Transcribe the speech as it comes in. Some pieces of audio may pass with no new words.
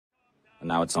And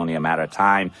now it's only a matter of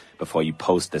time before you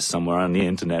post this somewhere on the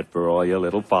internet for all your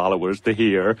little followers to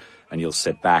hear. And you'll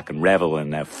sit back and revel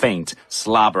in faint,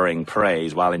 slobbering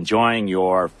praise while enjoying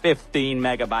your 15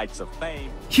 megabytes of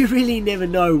fame. You really never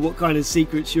know what kind of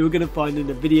secrets you're going to find in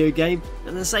a video game,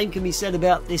 and the same can be said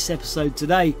about this episode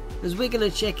today, as we're going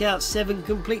to check out 7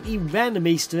 completely random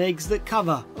Easter eggs that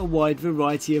cover a wide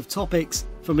variety of topics.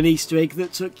 From an Easter egg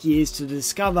that took years to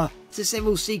discover, to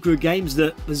several secret games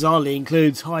that bizarrely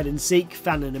includes hide and seek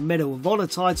found in a Medal of Honor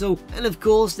title, and of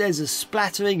course there's a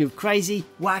splattering of crazy,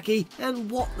 wacky, and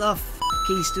what the f***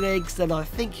 Easter eggs that I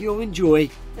think you'll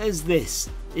enjoy, as this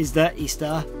is the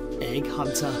Easter Egg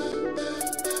Hunter.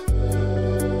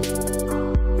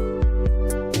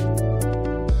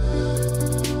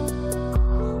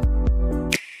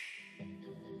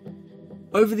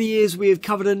 Over the years we have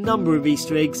covered a number of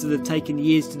Easter eggs that have taken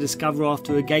years to discover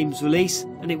after a game's release,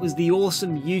 and it was the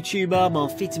awesome YouTuber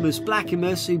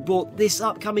Blackmus who brought this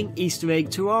upcoming Easter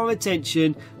egg to our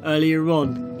attention earlier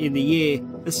on in the year.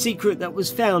 A secret that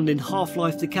was found in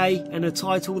Half-Life Decay and a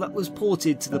title that was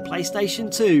ported to the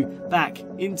PlayStation 2 back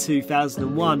in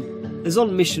 2001. As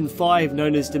on Mission 5,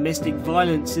 known as Domestic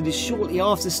Violence, it is shortly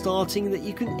after starting that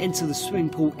you can enter the swimming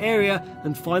pool area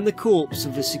and find the corpse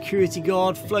of a security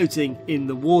guard floating in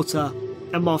the water.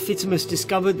 And Marfitimus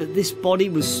discovered that this body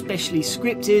was specially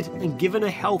scripted and given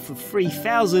a health of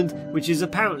 3000, which is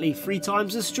apparently 3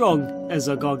 times as strong as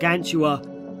a Gargantua.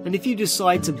 And if you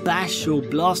decide to bash or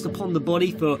blast upon the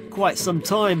body for quite some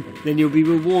time, then you'll be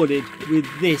rewarded with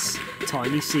this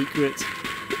tiny secret.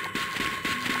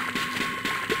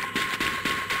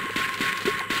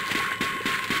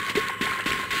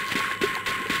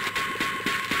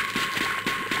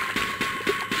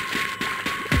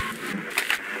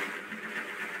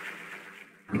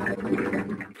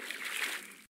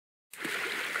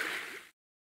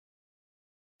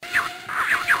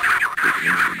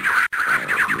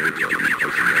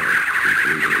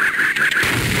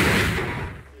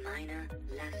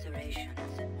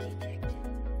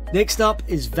 Next up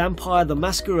is Vampire the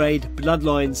Masquerade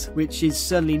Bloodlines, which is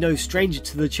certainly no stranger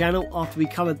to the channel after we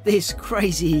covered this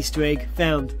crazy Easter egg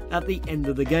found at the end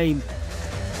of the game.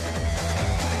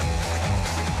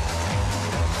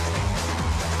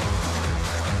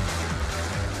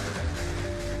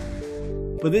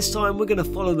 But this time we're going to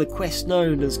follow the quest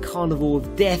known as Carnival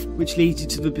of Death, which leads you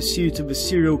to the pursuit of a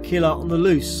serial killer on the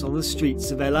loose on the streets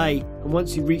of LA. And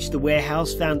once you reach the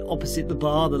warehouse found opposite the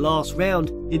bar the last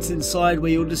round, it's inside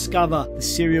where you'll discover the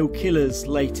serial killer's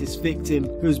latest victim,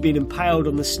 who has been impaled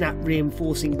on the snap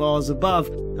reinforcing bars above,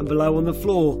 and below on the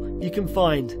floor you can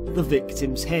find the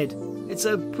victim's head. It's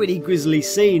a pretty grisly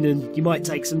scene, and you might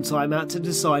take some time out to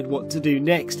decide what to do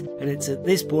next, and it's at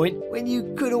this point when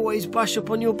you could always brush up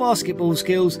on your basketball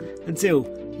skills until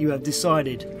you have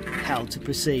decided how to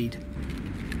proceed.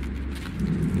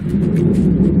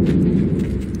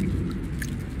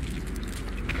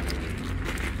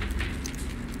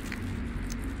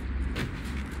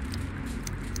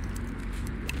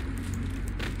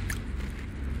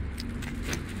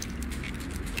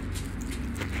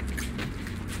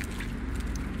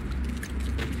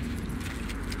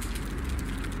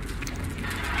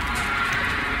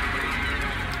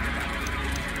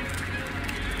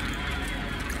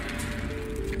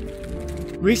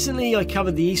 Recently I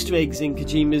covered the Easter eggs in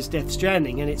Kojima's Death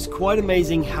Stranding, and it's quite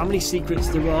amazing how many secrets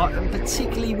there are, and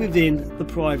particularly within the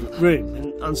private room,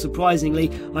 and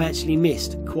unsurprisingly I actually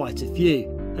missed quite a few.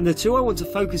 And the 2 I want to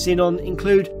focus in on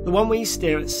include the one where you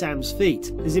stare at Sam's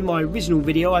feet. As in my original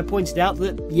video I pointed out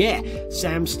that, yeah,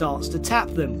 Sam starts to tap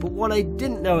them, but what I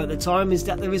didn't know at the time is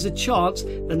that there is a chance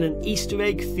that an Easter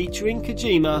egg featuring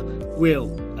Kojima will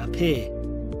appear.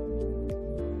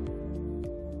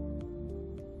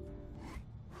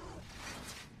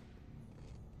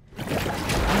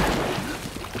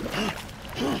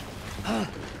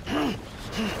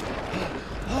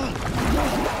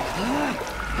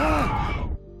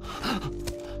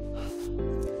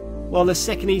 While the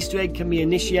second Easter egg can be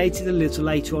initiated a little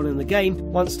later on in the game,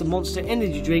 once the monster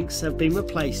energy drinks have been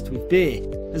replaced with beer.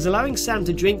 As allowing Sam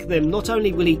to drink them, not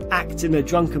only will he act in a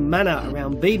drunken manner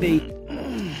around BB,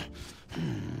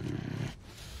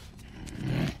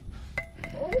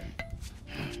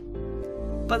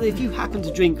 but if you happen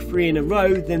to drink 3 in a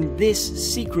row, then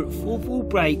this secret 4th wall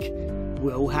break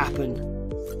will happen.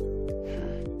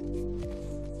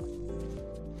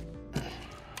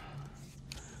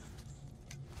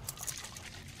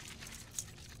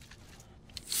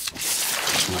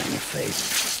 Right in your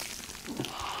face.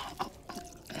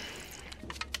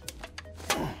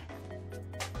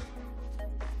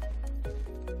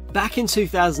 Back Back in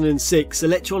 2006,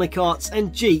 Electronic Arts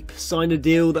and Jeep signed a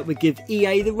deal that would give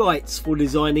EA the rights for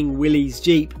designing Willy's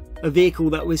Jeep, a vehicle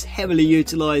that was heavily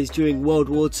utilised during World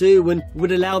War II and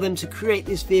would allow them to create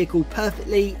this vehicle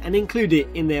perfectly and include it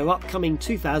in their upcoming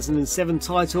 2007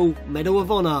 title Medal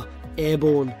of Honor: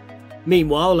 Airborne.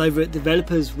 Meanwhile, over at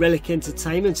developers Relic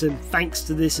Entertainment, and thanks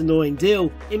to this annoying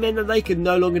deal, it meant that they could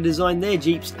no longer design their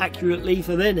Jeeps accurately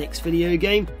for their next video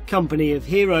game, Company of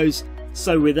Heroes.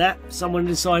 So with that, someone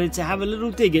decided to have a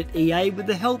little dig at EA with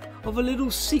the help of a little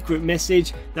secret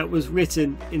message that was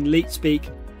written in leet-speak,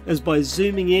 as by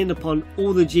zooming in upon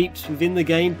all the Jeeps within the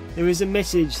game, there is a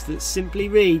message that simply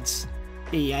reads,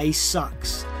 EA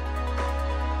sucks.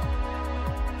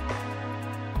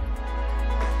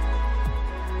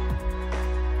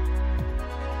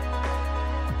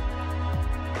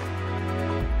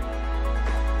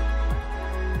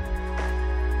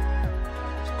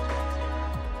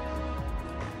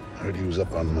 I heard he was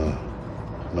up on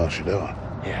Masquerade.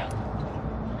 Yeah.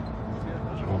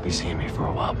 You won't be seeing me for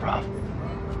a while, Prof.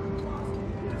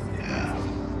 Yeah,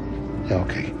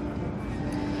 okay.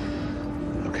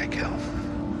 Okay, Cal.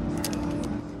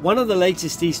 One of the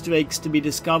latest Easter eggs to be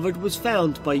discovered was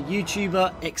found by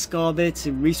YouTuber Xgarbit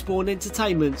in Respawn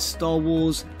Entertainment's Star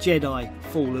Wars Jedi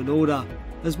Fallen Order.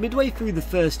 As midway through the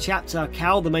first chapter,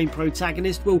 Cal, the main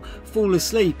protagonist, will fall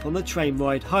asleep on the train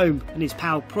ride home, and his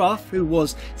pal Prof, who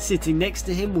was sitting next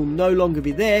to him, will no longer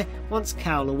be there once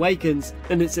Cal awakens.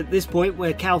 And it's at this point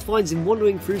where Cal finds him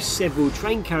wandering through several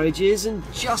train carriages, and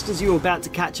just as you're about to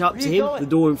catch up to him, the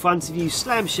door in front of you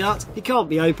slams shut, it can't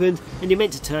be opened, and you're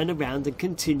meant to turn around and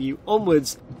continue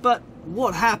onwards. But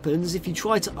what happens if you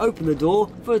try to open the door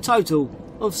for a total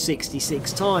of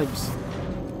 66 times?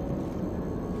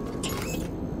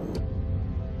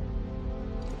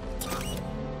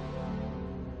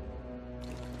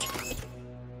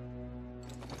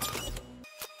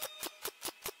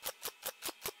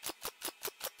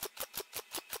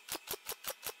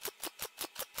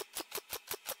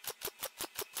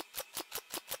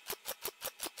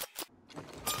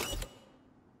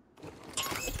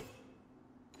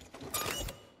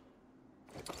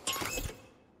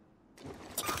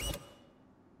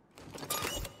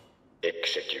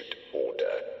 Execute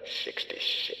Order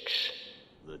 66.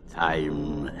 The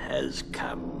time has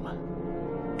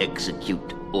come.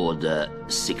 Execute Order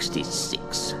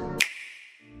 66.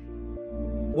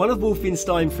 One of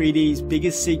Wolfenstein 3D's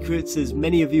biggest secrets, as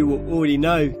many of you will already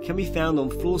know, can be found on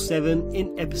floor 7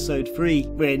 in episode 3,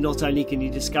 where not only can you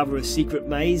discover a secret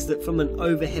maze that from an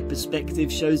overhead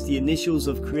perspective shows the initials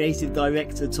of creative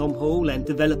director Tom Hall and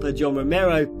developer John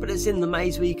Romero, but it's in the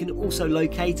maze where you can also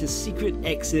locate a secret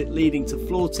exit leading to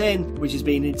floor 10, which has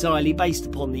been entirely based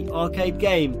upon the arcade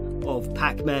game of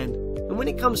Pacman. And when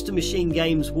it comes to machine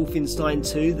games, Wolfenstein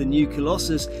 2, The New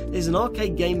Colossus, there's an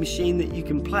arcade game machine that you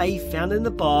can play found in the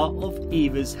bar of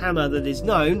Eva's Hammer that is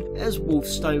known as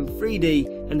Wolfenstein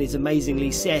 3D and is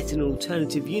amazingly set in an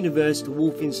alternative universe to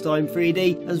Wolfenstein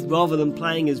 3D, as rather than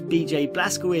playing as BJ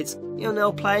Blazkowicz, you're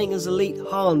now playing as Elite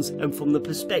Hans and from the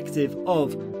perspective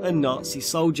of a Nazi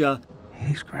soldier.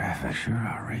 These graphics sure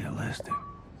are realistic.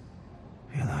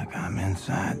 Feel like I'm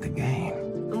inside the game.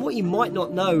 And what you might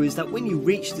not know is that when you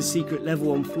reach the secret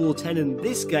level on floor 10 in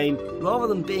this game, rather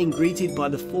than being greeted by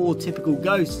the 4 typical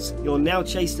ghosts, you're now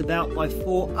chased about by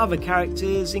 4 other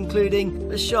characters, including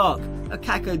a shark, a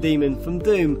cacodemon from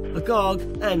Doom, a garg,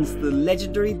 and the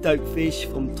legendary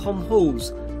Dopefish from Tom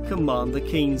Hall's Commander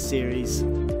Keen series.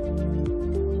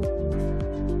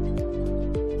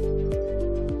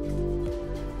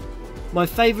 My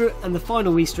favourite and the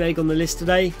final Easter egg on the list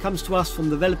today comes to us from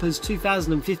developers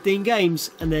 2015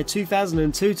 Games and their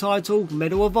 2002 title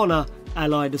Medal of Honor: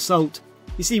 Allied Assault.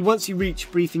 You see, once you reach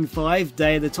Briefing 5,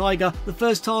 Day of the Tiger, the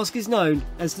first task is known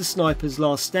as the Sniper's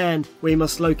Last Stand, where you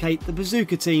must locate the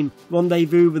Bazooka team,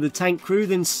 rendezvous with the tank crew,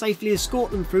 then safely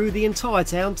escort them through the entire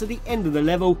town to the end of the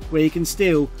level where you can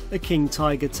steal a King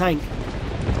Tiger tank.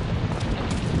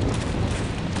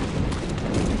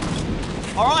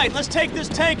 Alright, let's take this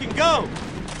tank and go!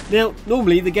 Now,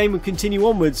 normally the game would continue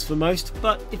onwards for most,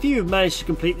 but if you have managed to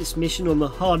complete this mission on the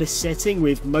hardest setting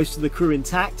with most of the crew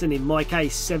intact, and in my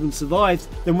case 7 survived,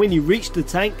 then when you reach the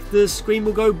tank the screen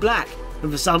will go black,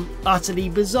 and for some utterly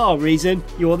bizarre reason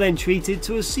you are then treated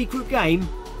to a secret game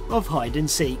of hide and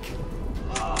seek.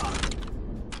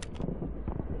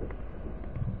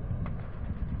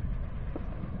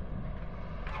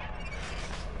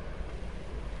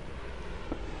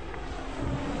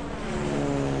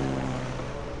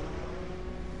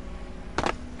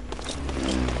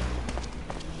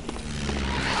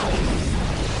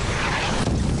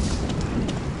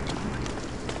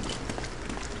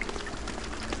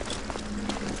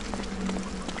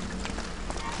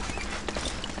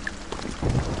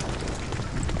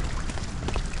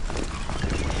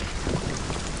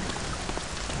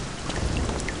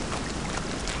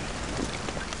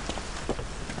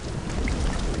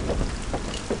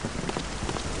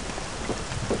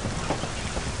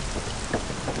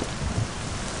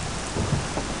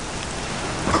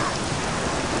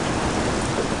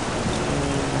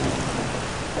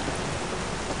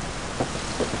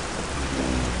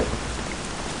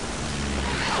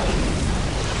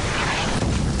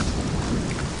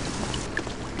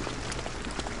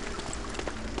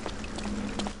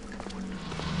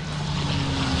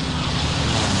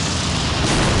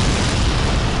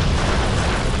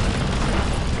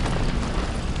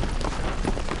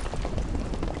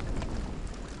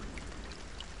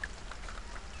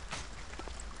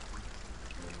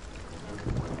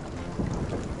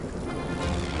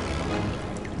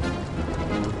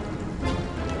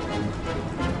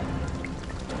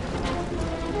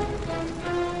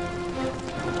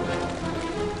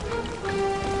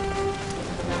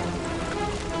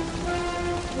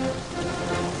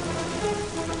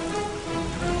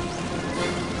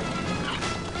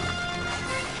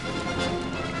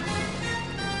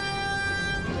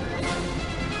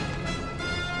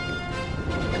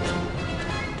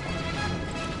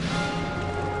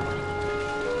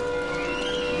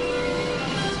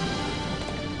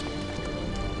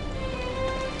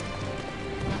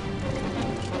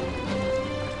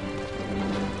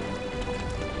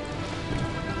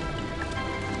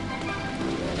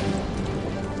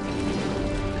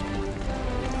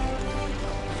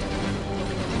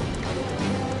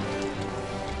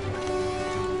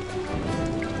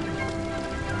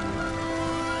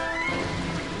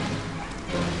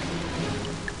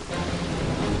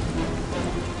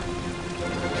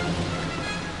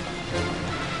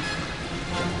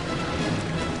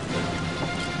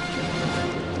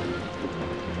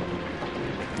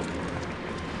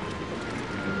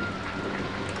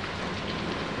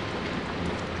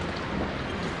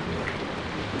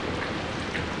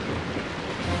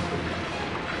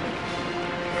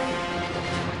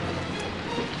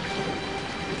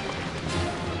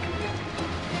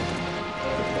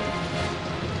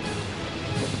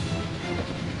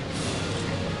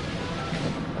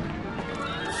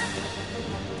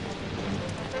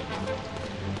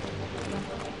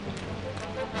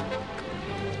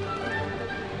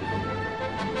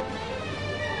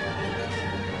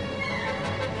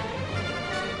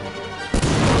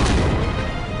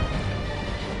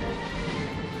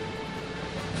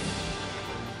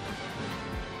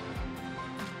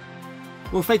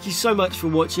 Well, thank you so much for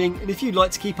watching, and if you'd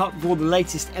like to keep up with all the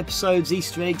latest episodes,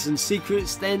 Easter eggs and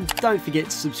secrets, then don't forget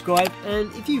to subscribe. And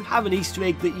if you have an Easter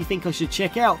egg that you think I should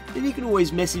check out, then you can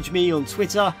always message me on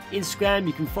Twitter, Instagram,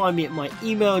 you can find me at my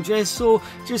email address, or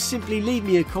just simply leave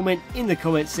me a comment in the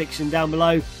comments section down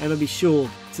below, and I'll be sure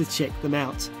to check them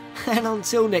out. And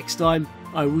until next time,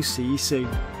 I will see you soon.